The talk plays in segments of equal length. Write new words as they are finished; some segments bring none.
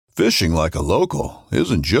Fishing like a local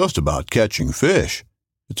isn't just about catching fish.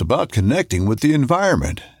 It's about connecting with the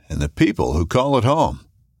environment and the people who call it home.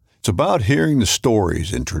 It's about hearing the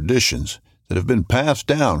stories and traditions that have been passed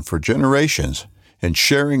down for generations and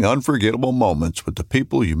sharing unforgettable moments with the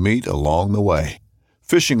people you meet along the way.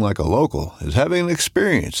 Fishing like a local is having an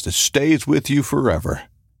experience that stays with you forever.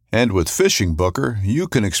 And with Fishing Booker, you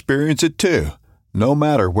can experience it too, no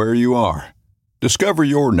matter where you are. Discover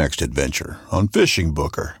your next adventure on Fishing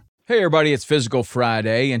Booker. Hey everybody, it's Physical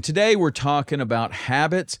Friday, and today we're talking about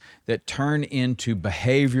habits that turn into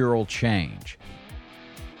behavioral change.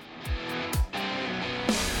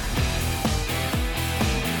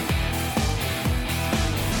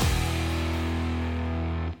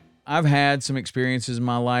 I've had some experiences in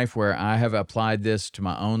my life where I have applied this to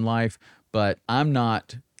my own life, but I'm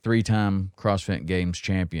not three-time CrossFit Games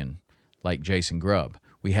champion like Jason Grubb.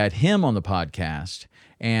 We had him on the podcast,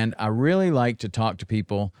 and I really like to talk to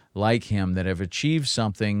people like him that have achieved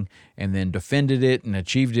something and then defended it and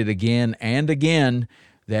achieved it again and again,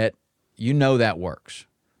 that you know that works.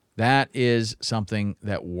 That is something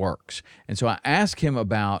that works. And so I asked him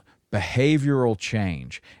about behavioral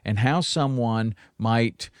change and how someone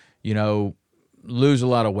might, lose a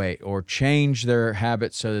lot of weight or change their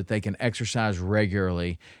habits so that they can exercise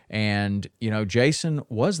regularly. And, Jason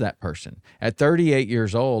was that person. At 38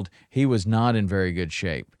 years old, he was not in very good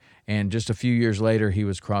shape. And just a few years later, he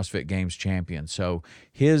was CrossFit Games champion. So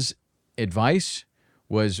his advice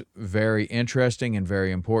was very interesting and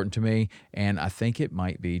very important to me, and I think it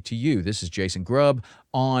might be to you. This is Jason Grubb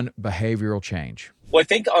on behavioral change. Well, I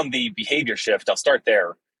think on the behavior shift, I'll start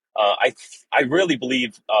there. I really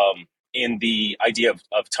believe in the idea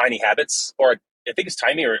of tiny habits, or I think it's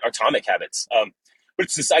tiny or atomic habits. But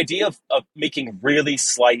it's this idea of making really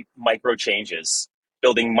slight micro changes,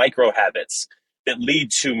 building micro habits that lead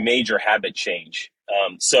to major habit change.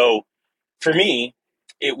 So for me,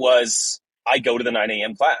 it was, I go to the 9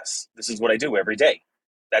 a.m. class. This is what I do every day.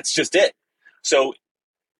 That's just it. So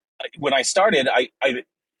when I started, I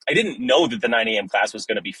didn't know that the 9 a.m. class was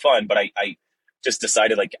going to be fun, but I just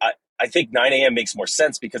decided I think 9 a.m. makes more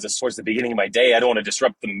sense because it's towards the beginning of my day. I don't want to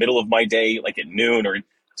disrupt the middle of my day, like at noon.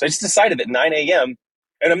 So I just decided that 9 a.m.,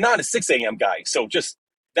 and I'm not a 6 a.m. guy, so just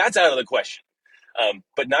that's out of the question.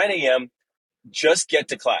 But 9 a.m., just get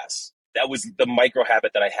to class. That was the micro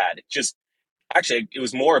habit that I had. It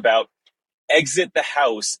was more about exit the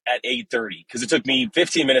house at 8:30 because it took me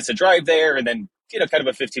 15 minutes to drive there and then, kind of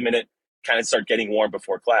a 15-minute kind of start getting warm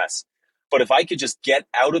before class. But if I could just get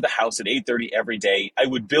out of the house at 8:30 every day, I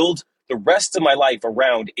would build the rest of my life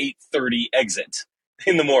around 8:30 exit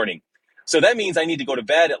in the morning. So that means I need to go to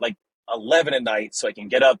bed at like 11 at night so I can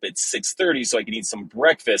get up at 6:30 so I can eat some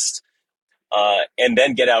breakfast and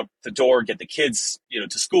then get out the door, get the kids,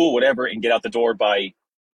 to school, whatever, and get out the door by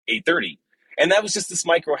 8:30. And that was just this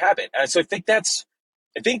micro habit. And so I think that's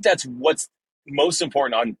what's most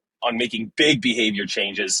important on making big behavior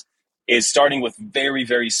changes, is starting with very,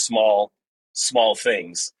 very small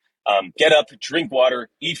things. Get up, drink water,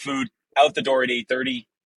 eat food, out the door at 8:30,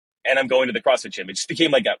 and I'm going to the CrossFit gym. It just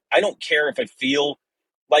became like I don't care if I feel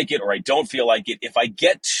like it or I don't feel like it. If I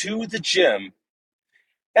get to the gym,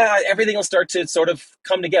 everything will start to sort of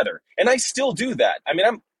come together. And I still do that. I mean,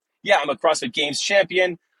 I'm a CrossFit Games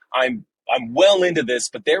champion. I'm well into this,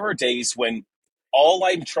 but there are days when all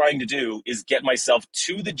I'm trying to do is get myself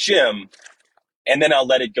to the gym, and then I'll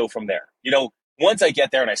let it go from there. Once I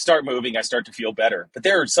get there and I start moving, I start to feel better. But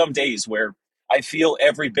there are some days where I feel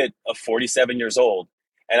every bit of 47 years old,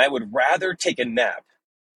 and I would rather take a nap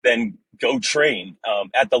than go train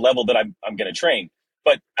at the level that I'm going to train.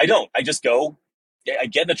 But I don't. I just go. I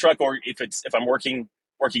get in the truck, or if I'm working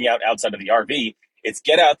out outside of the RV, it's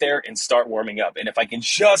get out there and start warming up. And if I can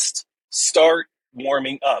just start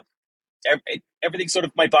warming up, everything sort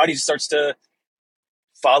of, my body starts to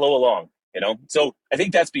follow along. So I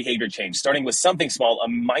think that's behavior change, starting with something small, a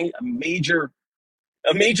major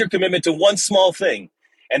commitment to one small thing,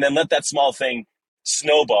 and then let that small thing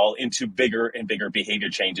snowball into bigger and bigger behavior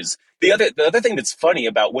changes. The other thing that's funny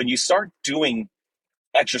about when you start doing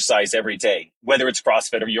exercise every day, whether it's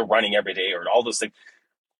CrossFit or you're running every day or all those things,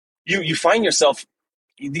 you find yourself,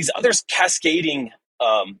 these other cascading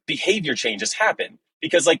behavior changes happen.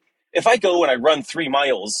 Because like if I go and I run 3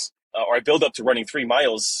 miles or I build up to running 3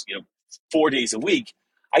 miles, 4 days a week,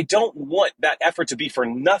 I don't want that effort to be for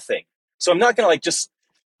nothing. So I'm not going to just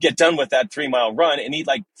get done with that 3-mile run and eat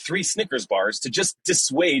 3 Snickers bars to just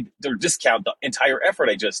dissuade or discount the entire effort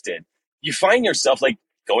I just did. You find yourself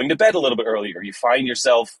going to bed a little bit earlier. You find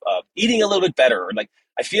yourself eating a little bit better.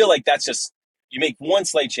 I feel like that's just, you make one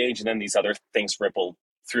slight change and then these other things ripple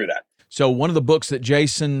through that. So one of the books that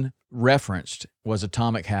Jason referenced was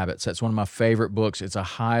Atomic Habits. That's one of my favorite books. It's a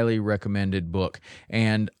highly recommended book.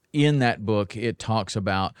 And in that book, it talks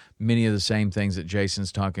about many of the same things that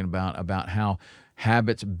Jason's talking about how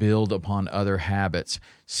habits build upon other habits.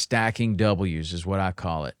 Stacking W's is what I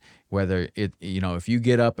call it. Whether if you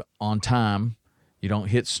get up on time, you don't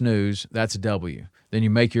hit snooze, that's a W. Then you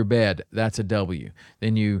make your bed, that's a W.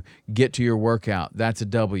 Then you get to your workout, that's a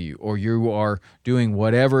W. Or you are doing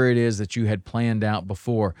whatever it is that you had planned out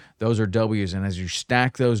before, those are W's. And as you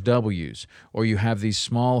stack those W's, or you have these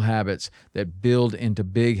small habits that build into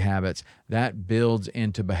big habits, that builds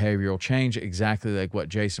into behavioral change, exactly like what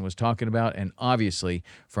Jason was talking about. And obviously,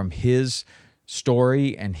 from his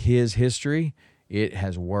story and his history, it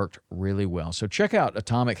has worked really well. So check out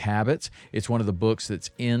Atomic Habits. It's one of the books that's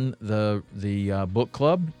in the book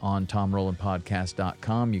club on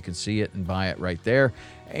TomRowlandPodcast.com. You can see it and buy it right there.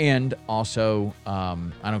 And also, I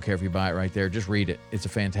don't care if you buy it right there, just read it. It's a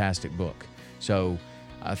fantastic book. So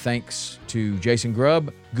thanks to Jason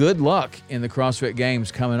Grubb. Good luck in the CrossFit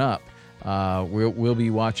Games coming up. We'll be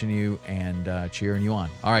watching you and cheering you on.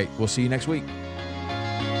 All right, we'll see you next week.